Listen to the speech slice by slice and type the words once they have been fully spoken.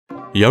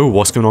Yo,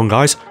 what's going on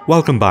guys?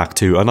 Welcome back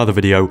to another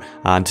video,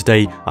 and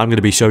today I'm going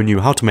to be showing you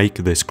how to make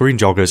this green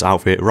joggers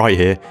outfit right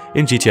here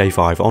in GTA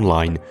 5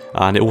 Online,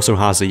 and it also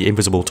has the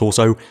invisible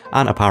torso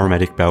and a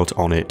paramedic belt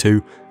on it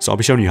too, so I'll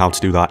be showing you how to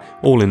do that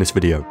all in this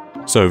video.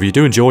 So if you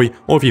do enjoy,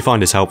 or if you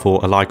find this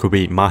helpful, a like would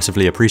be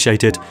massively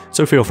appreciated,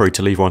 so feel free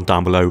to leave one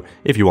down below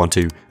if you want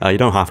to. You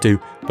don't have to,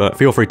 but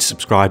feel free to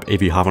subscribe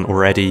if you haven't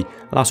already.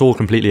 That's all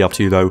completely up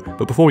to you though,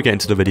 but before we get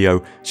into the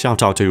video,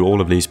 shout out to all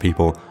of these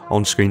people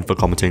on screen for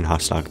commenting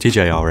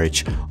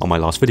 #TJRH on my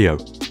last video.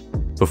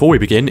 Before we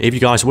begin, if you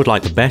guys would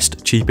like the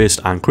best,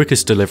 cheapest and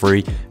quickest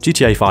delivery,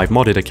 GTA 5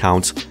 modded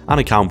accounts and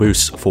account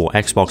boosts for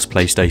Xbox,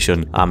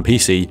 PlayStation and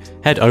PC,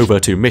 head over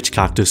to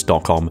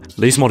mitchcactus.com.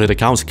 These modded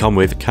accounts come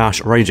with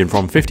cash ranging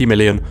from 50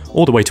 million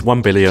all the way to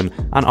 1 billion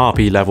and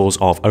RP levels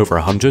of over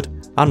 100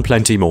 and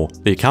plenty more.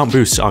 The account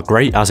boosts are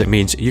great as it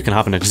means you can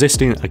have an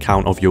existing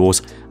account of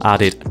yours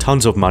added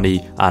tons of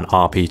money and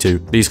RP to.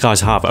 These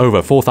guys have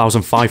over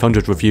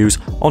 4,500 reviews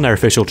on their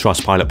official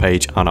Trustpilot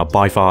page and are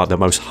by far the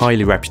most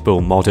highly reputable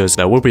modders.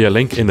 There will be a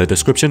link in the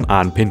description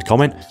and pinned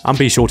comment, and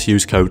be sure to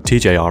use code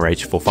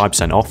TJRH for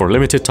 5% off for a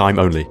limited time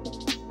only.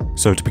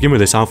 So to begin with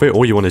this outfit,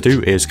 all you want to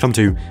do is come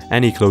to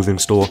any clothing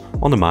store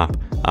on the map,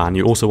 and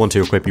you also want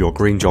to equip your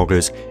green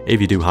joggers if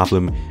you do have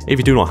them. If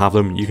you do not have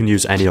them, you can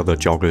use any other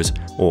joggers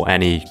or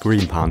any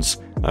green pants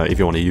if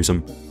you want to use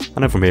them.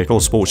 And then from here, go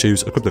on sports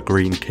shoes, equip the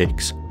green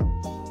kicks.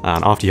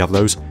 And after you have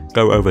those,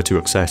 go over to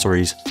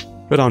accessories,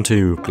 go down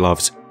to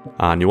gloves,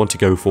 and you want to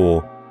go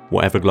for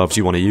whatever gloves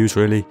you want to use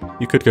really.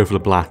 You could go for the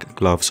black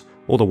gloves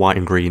or the white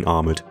and green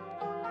armoured.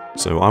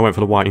 So I went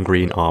for the white and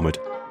green armoured.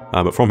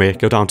 But from here,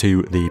 go down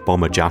to the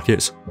bomber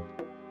jackets.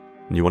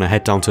 And you want to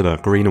head down to the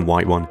green and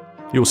white one.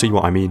 You'll see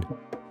what I mean.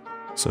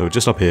 So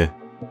just up here.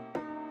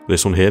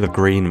 This one here, the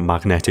green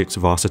magnetics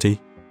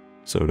varsity.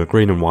 So the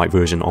green and white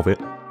version of it.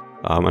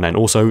 And then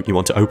also, you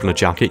want to open a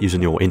jacket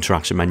using your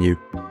interaction menu.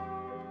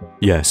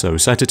 Yeah, so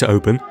set it to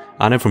open.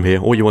 And then from here,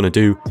 all you want to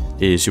do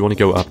is you want to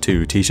go up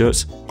to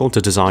t-shirts. Go on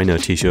to designer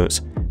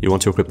t-shirts. You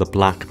want to equip the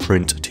black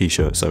print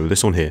t-shirt. So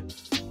this one here.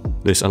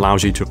 This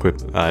allows you to equip,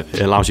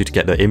 it allows you to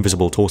get the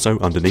invisible torso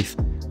underneath,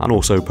 and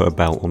also put a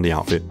belt on the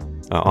outfit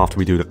after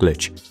we do the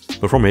glitch.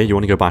 But from here, you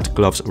want to go back to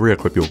gloves,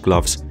 re-equip your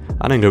gloves,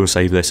 and then go and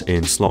save this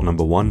in slot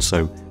number 1.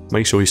 So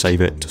make sure you save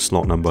it to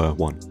slot number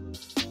 1.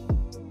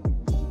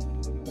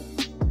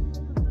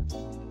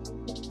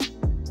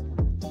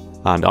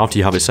 And after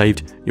you have it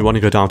saved, you want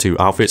to go down to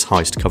outfits,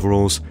 heist,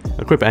 coveralls,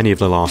 equip any of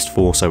the last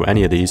 4, so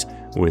any of these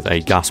with a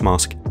gas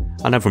mask,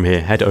 and then from here,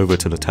 head over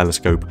to the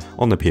telescope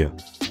on the pier.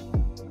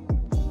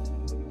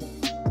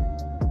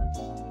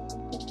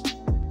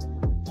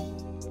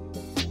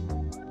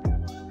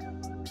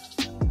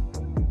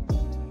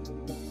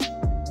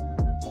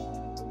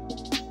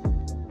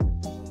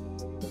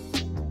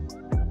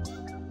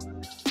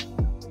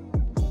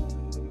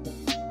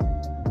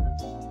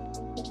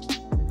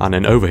 And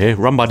then over here,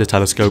 run by the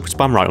telescope,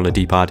 spam right on the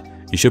D-pad.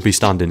 You should be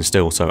standing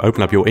still, so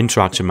open up your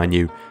interaction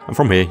menu, and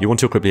from here you want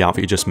to equip the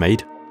outfit you just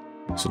made.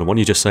 So the one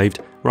you just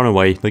saved, run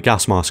away, the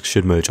gas mask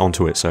should merge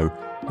onto it, so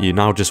you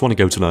now just want to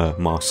go to the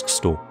mask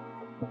store.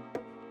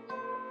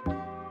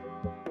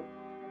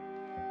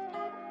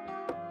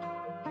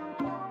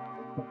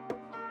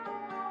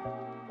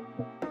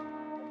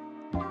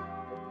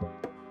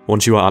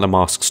 Once you are at the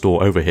mask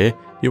store over here,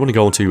 you want to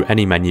go onto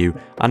any menu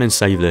and then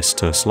save this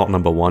to slot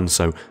number 1,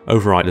 so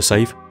overwrite the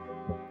save.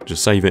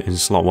 Just save it in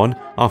slot 1.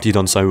 After you've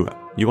done so,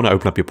 you want to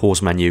open up your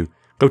pause menu,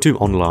 go to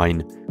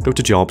online, go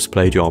to jobs,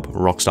 play job,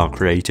 Rockstar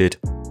created,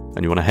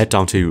 and you want to head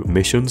down to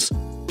missions,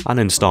 and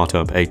then start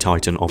up a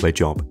Titan of a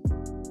job.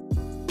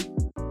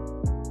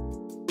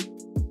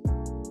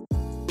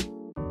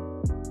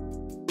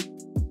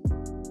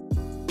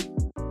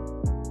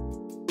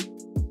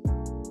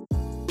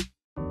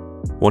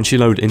 Once you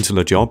load into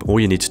the job, all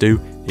you need to do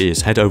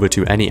is head over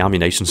to any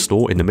ammunition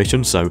store in the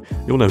mission, so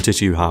you'll notice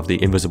you have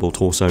the invisible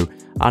torso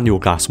and your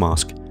gas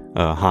mask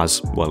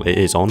it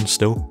is on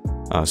still,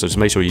 so just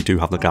make sure you do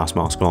have the gas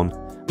mask on.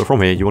 But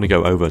from here, you want to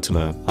go over to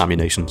the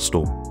ammunition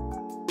store.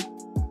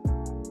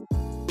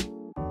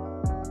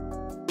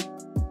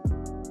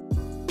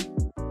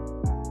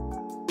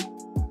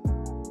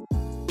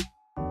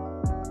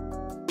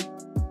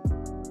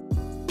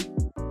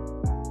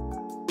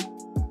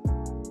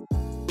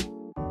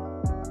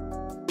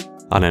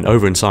 And then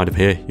over inside of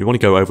here, you want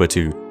to go over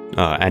to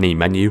any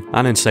menu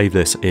and then save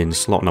this in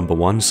slot number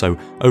 1, so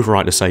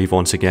overwrite the save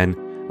once again,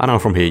 and now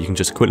from here you can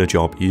just quit the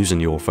job using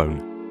your phone.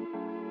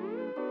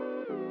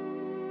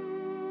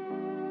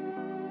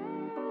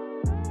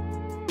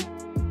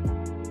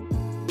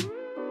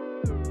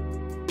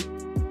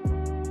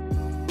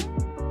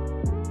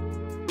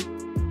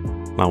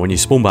 Now when you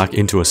spawn back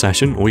into a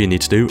session, all you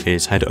need to do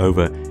is head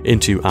over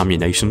into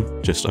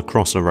ammunition, just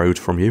across the road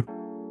from you,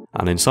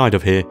 and inside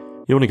of here,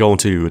 you want to go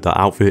onto the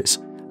outfits,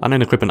 and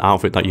then equip an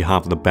outfit that you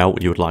have the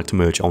belt you would like to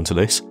merge onto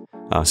this.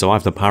 So I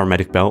have the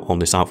paramedic belt on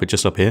this outfit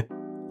just up here.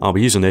 I'll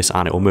be using this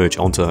and it will merge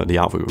onto the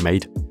outfit we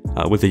made,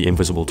 with the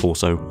invisible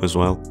torso as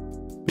well.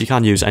 You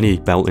can use any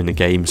belt in the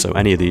game, so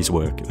any of these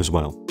work as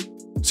well.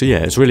 So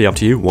yeah, it's really up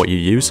to you what you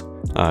use.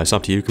 It's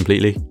up to you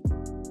completely.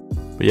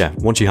 But yeah,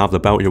 once you have the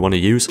belt you want to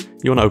use,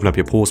 you want to open up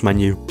your pause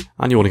menu,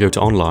 and you want to go to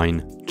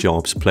Online,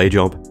 Jobs, Play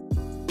Job.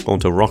 Go on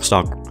to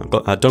Rockstar,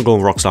 don't go on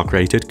Rockstar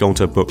Created, go on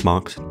to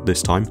Bookmarks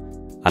this time.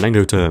 And then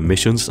go to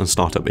Missions and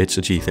start up It's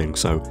a G Thing.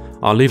 So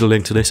I'll leave a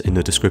link to this in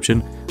the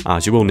description,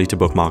 as you will need to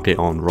bookmark it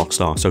on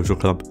Rockstar Social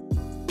Club.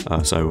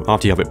 So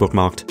after you have it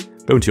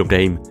bookmarked, go into your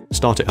game,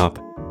 start it up,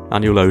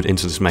 and you'll load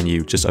into this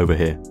menu just over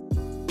here.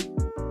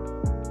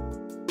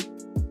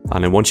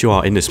 And then once you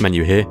are in this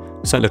menu here,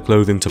 set the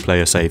clothing to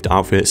player saved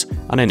outfits,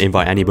 and then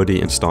invite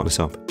anybody and start this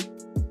up.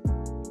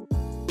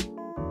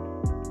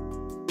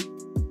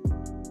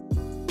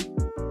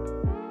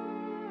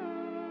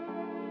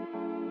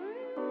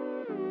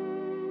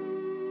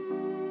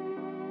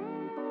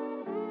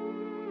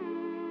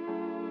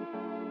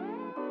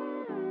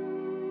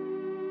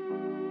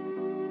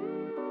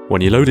 When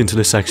you load into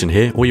this section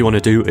here, all you want to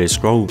do is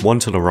scroll one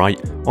to the right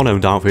on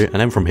owned outfit, and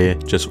then from here,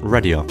 just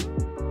ready up.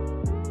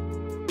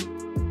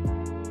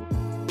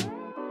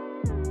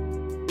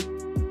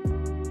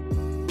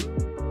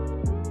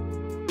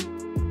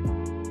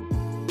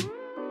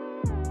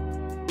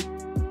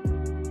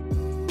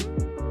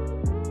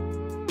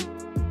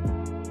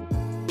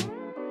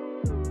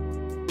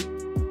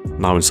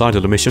 Now inside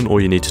of the mission, all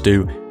you need to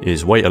do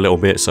is wait a little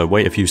bit, so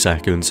wait a few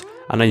seconds,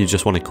 and then you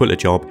just want to quit the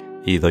job,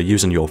 either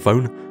using your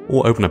phone,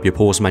 or open up your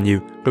pause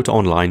menu, go to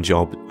Online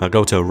Job,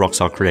 go to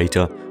Rockstar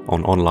Creator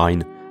on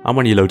Online, and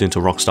when you load into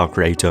Rockstar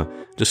Creator,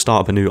 just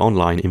start up a new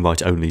online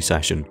invite only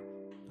session.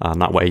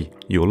 And that way,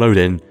 you'll load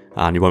in,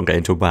 and you won't get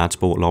into a bad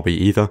sport lobby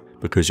either,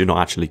 because you're not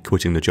actually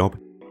quitting the job.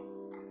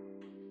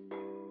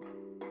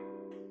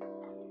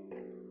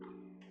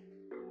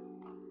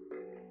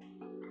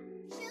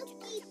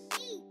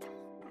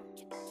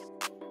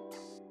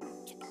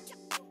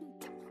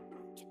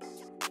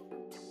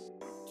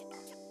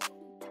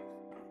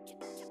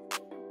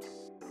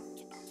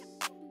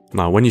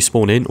 Now when you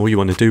spawn in, all you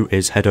want to do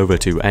is head over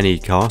to any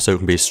car, so it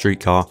can be a street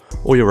car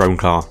or your own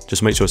car.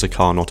 Just make sure it's a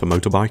car, not a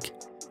motorbike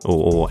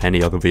or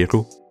any other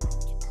vehicle.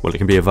 Well, it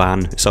can be a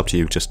van, it's up to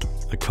you, just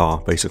a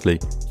car basically.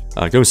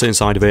 Go and sit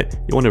inside of it.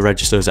 You want to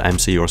register as an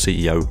MC or a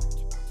CEO.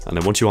 And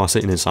then once you are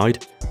sitting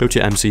inside, go to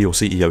your MC or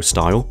CEO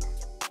style,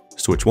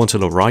 switch one to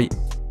the right,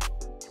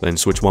 then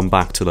switch one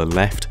back to the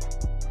left.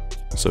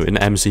 So in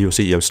the MC or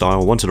CEO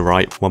style, one to the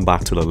right, one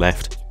back to the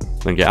left,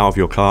 then get out of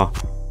your car.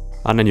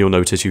 And then you'll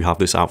notice you have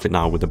this outfit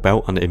now with the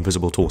belt and the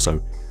invisible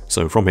torso.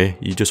 So from here,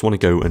 you just want to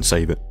go and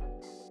save it.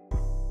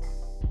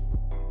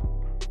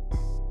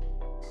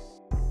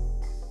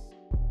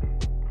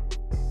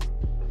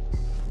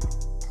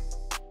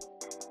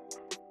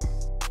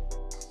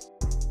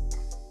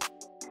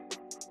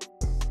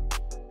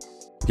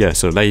 Yeah,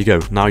 so there you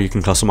go. Now you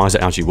can customize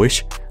it as you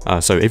wish.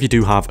 So if you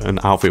do have an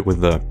outfit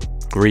with the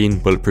green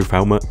bulletproof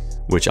helmet,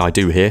 which I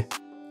do here,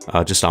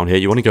 just down here,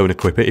 you want to go and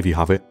equip it if you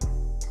have it.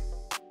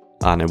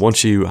 And then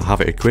once you have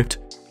it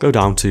equipped, go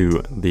down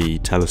to the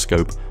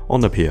telescope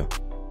on the pier.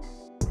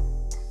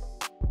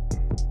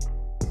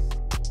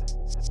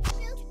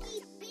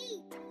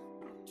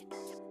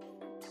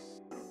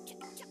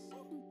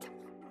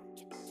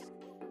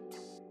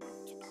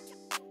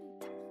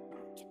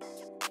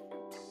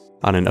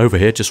 And then over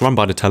here, just run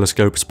by the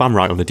telescope, spam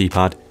right on the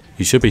D-pad.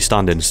 You should be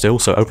standing still,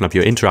 so open up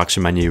your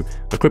interaction menu,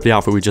 equip the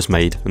outfit we just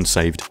made and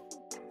saved.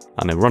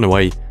 And then run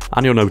away,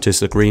 and you'll notice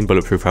the green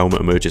bulletproof helmet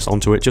emerges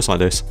onto it just like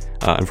this,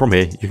 and from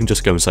here you can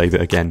just go and save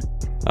it again,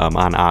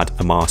 and add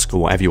a mask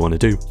or whatever you want to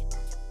do.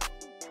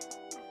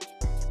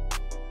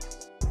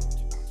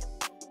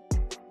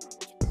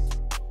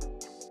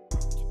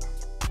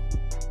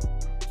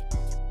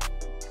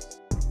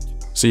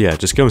 So yeah,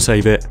 just go and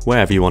save it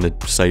wherever you want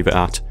to save it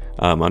at,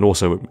 and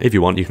also if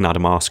you want you can add a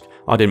mask.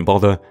 I didn't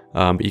bother,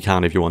 but you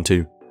can if you want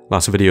to.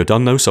 That's the video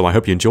done though, so I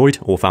hope you enjoyed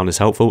or found this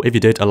helpful. If you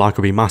did, a like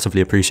would be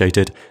massively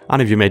appreciated, and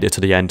if you made it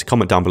to the end,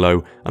 comment down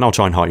below and I'll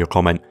try and heart your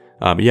comment.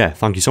 But yeah,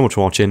 thank you so much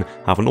for watching,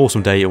 have an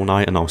awesome day or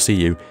night, and I'll see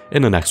you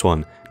in the next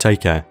one. Take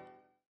care.